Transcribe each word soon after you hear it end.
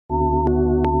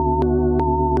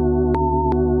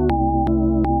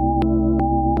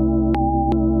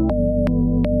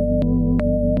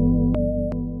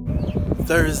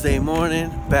Thursday morning,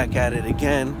 back at it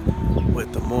again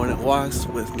with the morning walks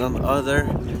with none other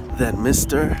than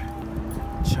Mr.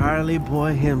 Charlie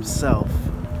Boy himself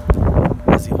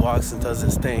as he walks and does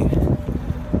his thing.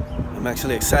 I'm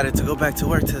actually excited to go back to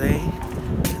work today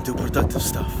and do productive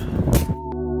stuff.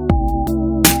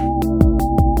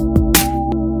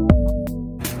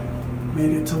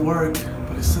 Made it to work,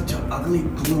 but it's such an ugly,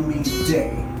 gloomy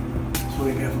day. So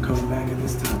we have for coming back at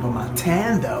this time. But my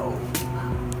tan though.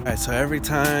 Alright, so every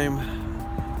time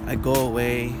I go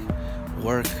away,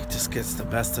 work just gets the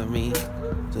best of me.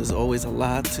 There's always a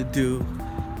lot to do.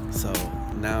 So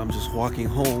now I'm just walking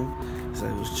home because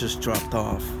I was just dropped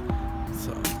off.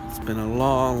 So it's been a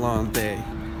long, long day.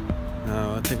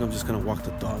 Now I think I'm just gonna walk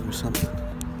the dog or something.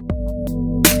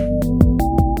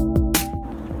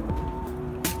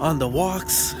 On the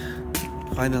walks,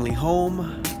 finally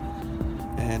home.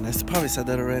 And I probably said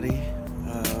that already.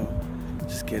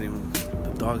 Just getting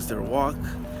the dogs their walk,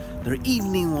 their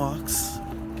evening walks.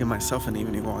 Get myself an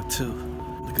evening walk too.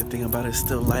 The good thing about it is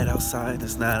still light outside.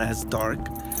 It's not as dark.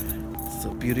 It's the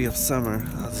beauty of summer.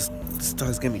 This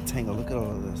dog's getting me tangled. Look at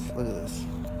all of this. Look at this.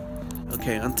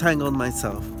 Okay, untangled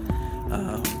myself.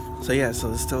 So yeah,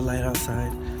 so it's still light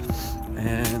outside.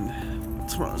 And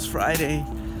tomorrow's Friday.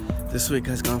 This week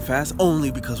has gone fast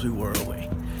only because we were away.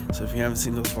 So if you haven't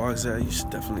seen those vlogs yet, you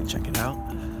should definitely check it out.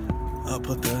 I'll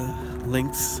put the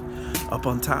links up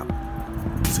on top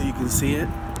so you can see it.